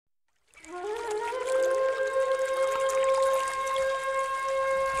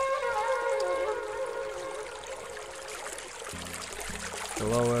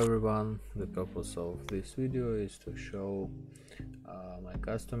Hello everyone, the purpose of this video is to show my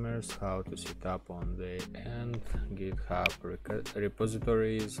customers how to set up on the end GitHub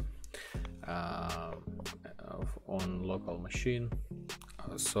repositories on local machine.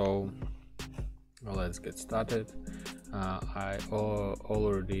 So let's get started. I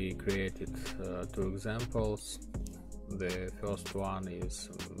already created two examples. The first one is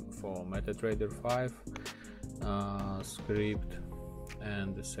for Metatrader 5 script,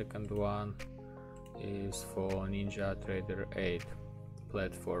 and the second one is for NinjaTrader 8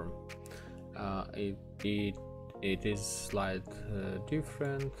 platform. It is slightly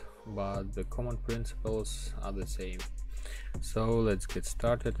different, but the common principles are the same. So let's get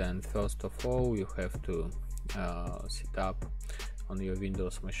started. And first of all, you have to set up on your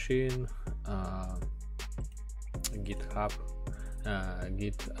Windows machine GitHub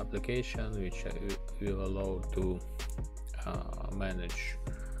Git application, which will allow to manage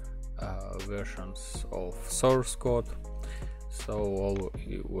versions of source code. So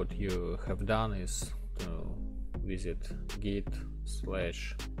what you have done is to visit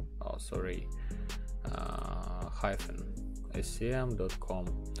 -scm.com,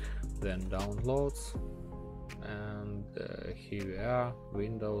 then downloads, and here we are,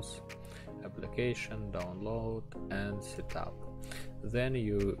 Windows application, download and setup. Then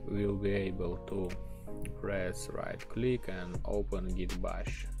you will be able to press right click and open git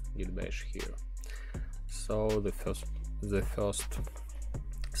bash here. So the first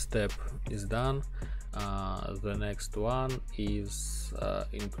step is done. The next one is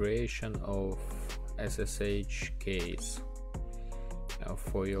in creation of ssh-keys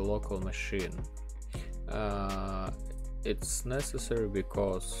for your local machine. It's necessary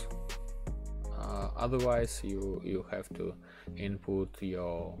because otherwise you have to input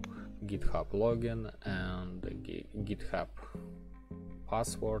your GitHub login and GitHub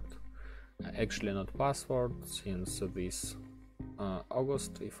password. Actually not password, since this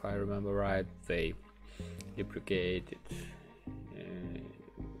August, if I remember right, they deprecated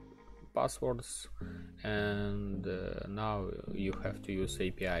passwords, and now you have to use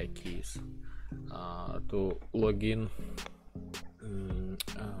API keys to log in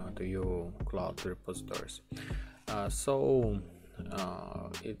to your cloud repositories. So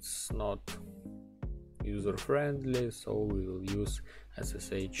it's not user friendly, so we will use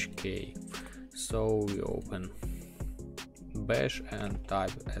ssh-key. So we open bash and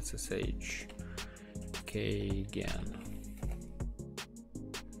type ssh-key again.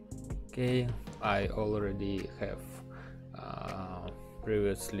 Okay, I already have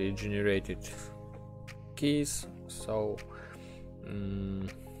previously generated keys, so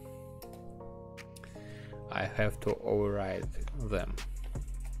I have to override them,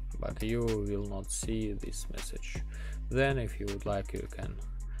 but you will not see this message. Then if you would like, you can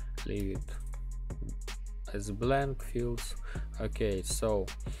leave it as blank fields. Okay, so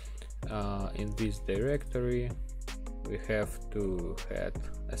in this directory we have to add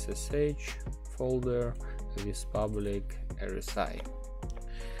ssh folder with public RSI.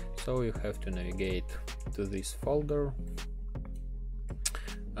 So you have to navigate to this folder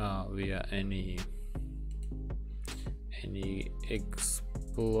via any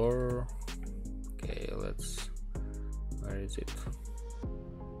explorer. Okay, where is it?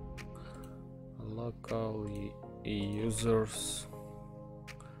 Local users,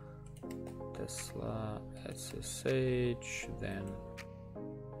 Tesla ssh, then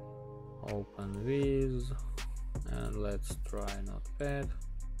open with, and let's try Notepad.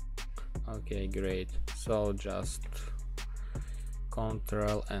 Okay, great. So just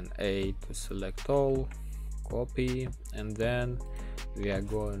Ctrl and A to select all, copy, and then we are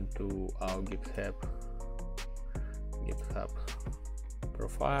going to our GitHub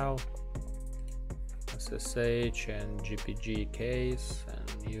profile, ssh and gpg case, and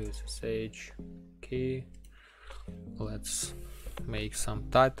new ssh key. Let's make some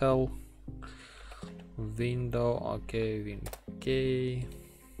title, window. Okay, win key,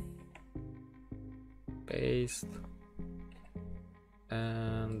 paste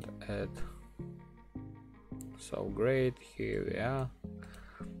and add. So great, here we are,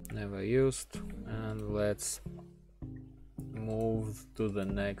 never used. And let's move to the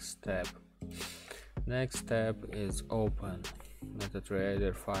next step. Next step is open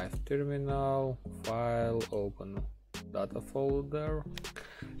Metatrader 5 terminal, file, open data folder,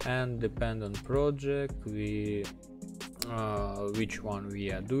 and depend on project which one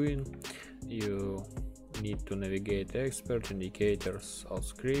we are doing. You need to navigate expert, indicators or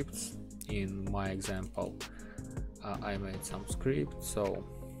scripts. In my example, I made some scripts, so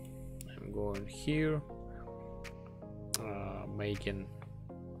I'm going here, making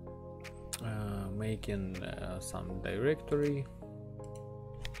making some directory.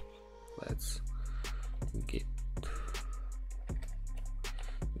 Let's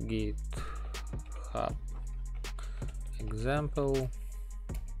GitHub example.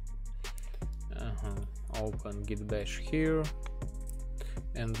 Open git bash here,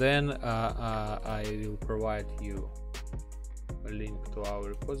 and then I will provide you a link to our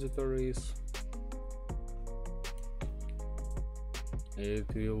repositories. It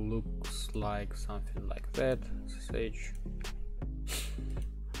will look like something like that. ssh.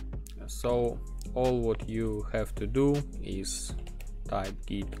 So all what you have to do is type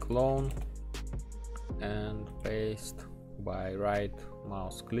git clone and paste by right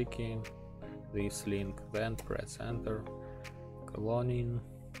mouse clicking this link, then press enter, cloning,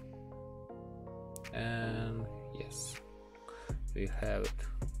 and yes, we have it.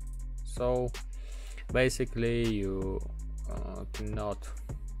 So basically you cannot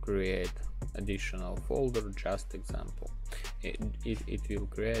create additional folder, just example. It will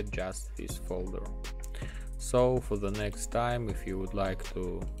create just this folder. So for the next time, if you would like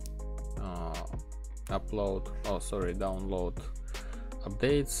to download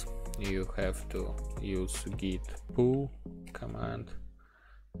updates, you have to use git pull command,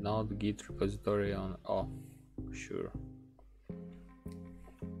 not git repository on. Oh, sure.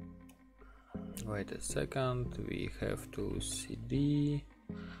 Wait a second, we have to cd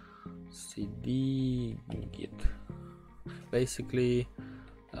git. Basically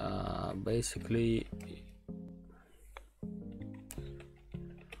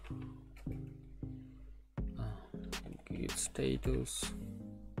git status.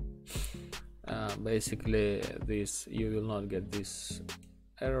 Basically this, you will not get this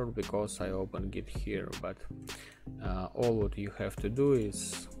error because I opened git here, but all what you have to do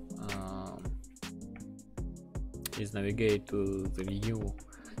is navigate to the new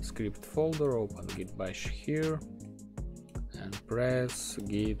script folder, open git bash here, and press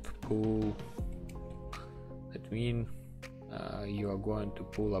git pull. That means you are going to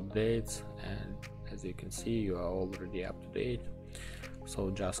pull updates, and as you can see, you are already up to date.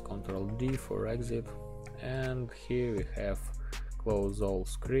 So just Ctrl D for exit, and here we have close all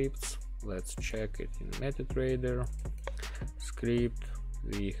scripts. Let's check it in Metatrader script.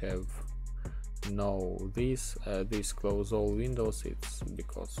 We have this close all windows. It's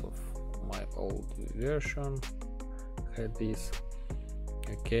because of my old version had this.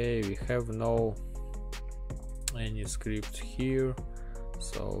 Okay, we have no any scripts here,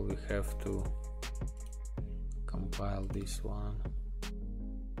 so we have to compile this one.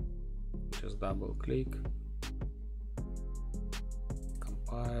 Just double click,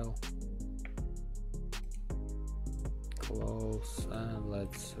 compile, close, and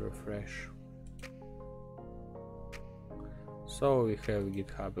let's refresh. So we have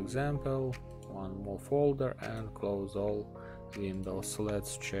GitHub example, one more folder, and close all windows.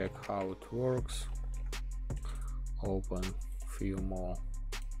 Let's check how it works. Open few more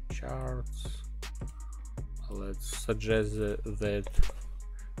charts. Let's suggest that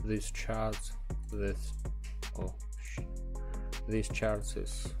these charts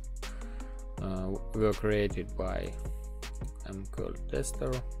were created by mcurl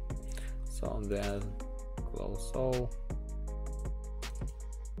tester. So then close all,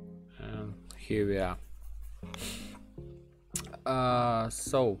 and here we are.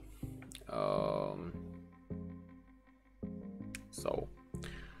 So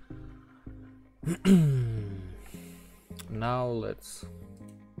now let's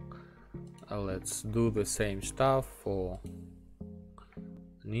do the same stuff for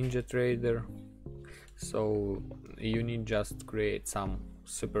NinjaTrader. So you need just create some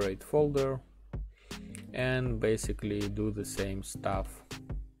separate folder and basically do the same stuff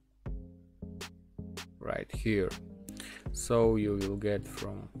right here. So you will get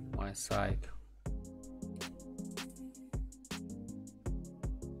from my site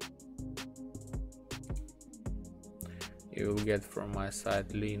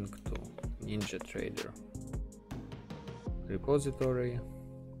link to NinjaTrader repository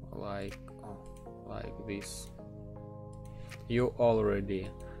like this. You already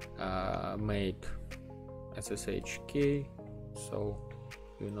made ssh-key, so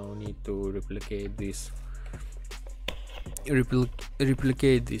you no need to replicate these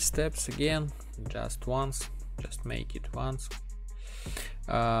steps again. Just once, just make it once.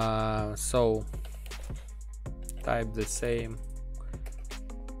 So type the same.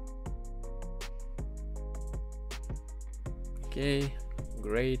 Okay,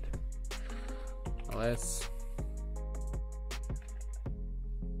 great. Let's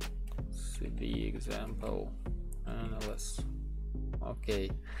see the example, and let's. Okay,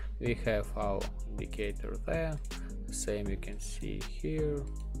 we have our indicator there. The same you can see here.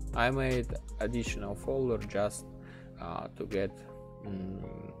 I made additional folder just to get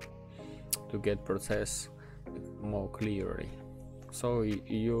process more clearly. So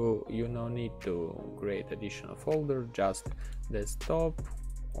you no need to create additional folder, just desktop,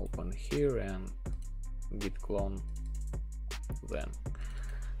 open here and git clone then.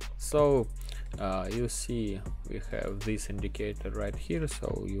 So you see we have this indicator right here,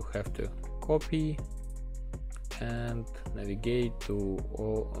 so you have to copy and navigate to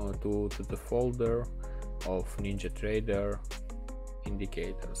the folder of NinjaTrader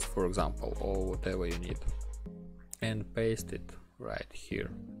indicators, for example, or whatever you need, and paste it right here.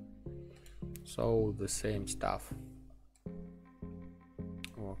 So the same stuff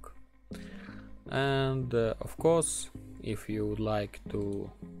work. And of course, if you would like to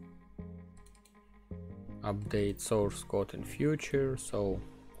update source code in future, so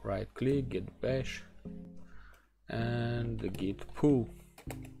right click, git bash and git pull.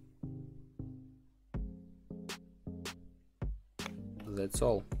 That's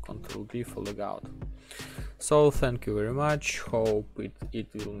all. Ctrl D for logout. So thank you very much. Hope it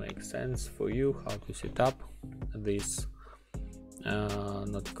will make sense for you how to set up this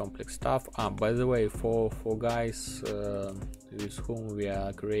not complex stuff. By the way, for guys with whom we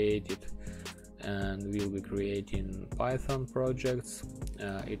are created and will be creating Python projects,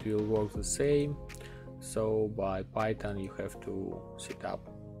 it will work the same. So by Python you have to set up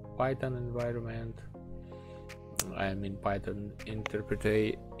Python environment, I mean Python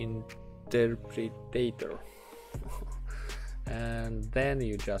interpreter and then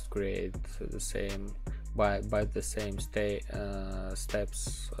you just create the same by the same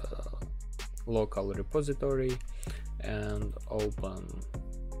steps local repository and open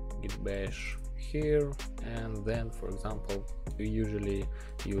git bash here, and then for example we usually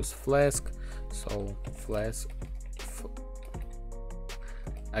use Flask, so Flask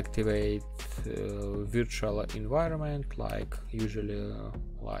activate virtual environment like usually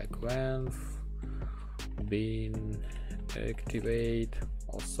like venv bin activate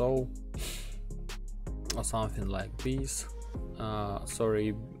also or something like this.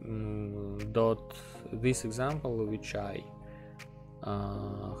 This example which I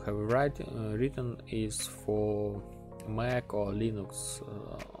have written is for Mac or Linux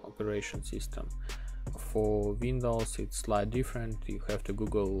operation system. For Windows it's slightly different. You have to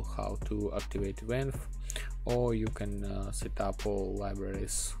Google how to activate venv, or you can set up all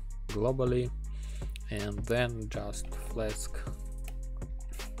libraries globally and then just Flask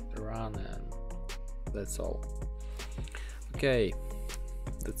run, and that's all. Okay,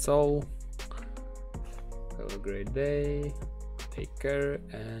 that's all. Have a great day, take care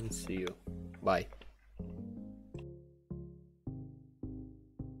and see you. Bye.